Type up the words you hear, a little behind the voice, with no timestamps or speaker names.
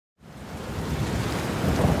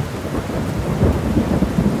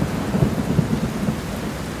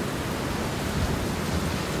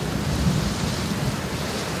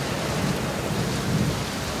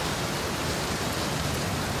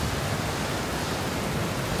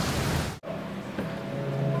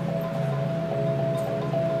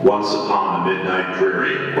Once upon a midnight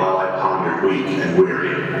dreary, while I pondered weak and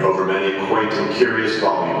weary over many a quaint and curious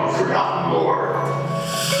volume of forgotten lore,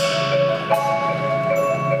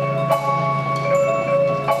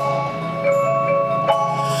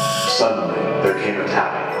 suddenly there came a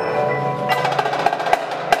tapping,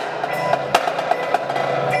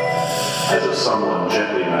 as of someone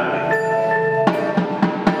gently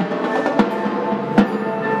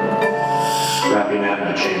rapping at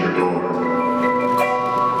my chamber door.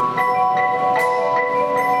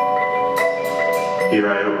 Here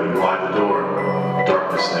I opened wide the door,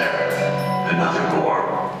 darkness there, and nothing more.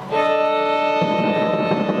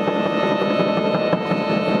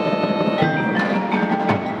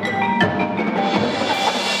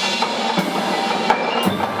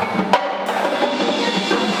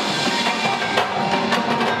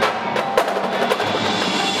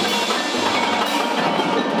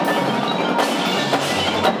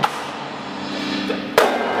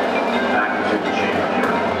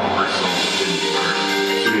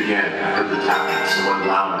 Again, I heard the tapping, somewhat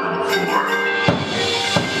louder than before.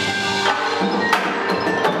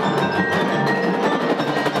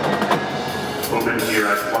 Open here, I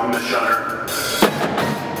flung the shutter,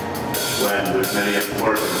 when, with many a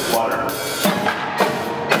flirt and flutter,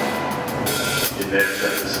 in there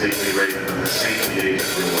sat the stately raven of the saintly age of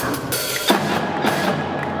war.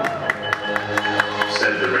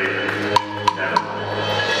 Said the raven, never.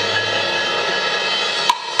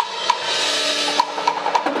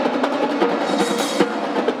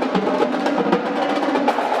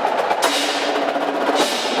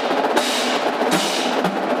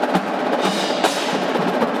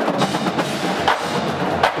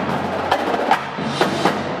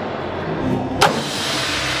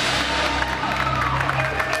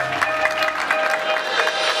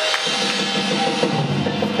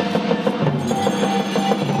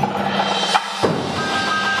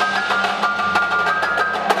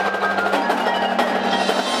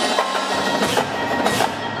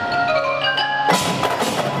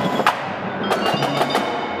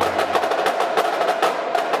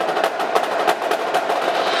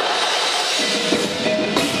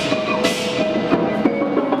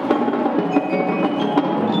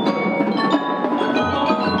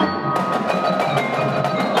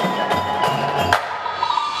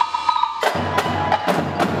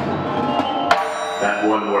 That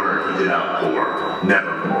one word he did outpour,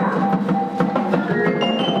 nevermore.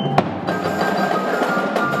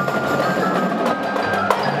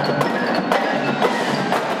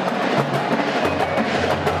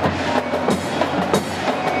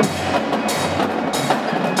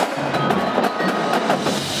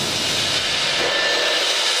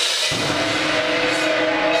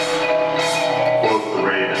 Quoth the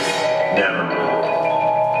raven, nevermore.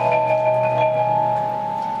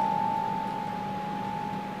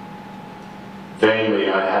 Vainly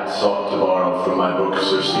I had sought to borrow from my book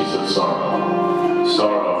surcease of sorrow,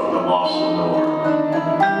 sorrow for the loss of Nor.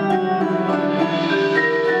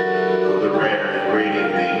 Though the rare and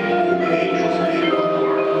radiant name whom the angels name no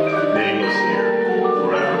more, nameless here,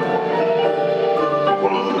 forevermore.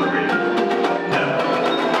 Quoth the raven, never.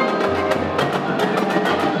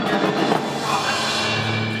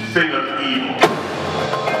 Thing of evil.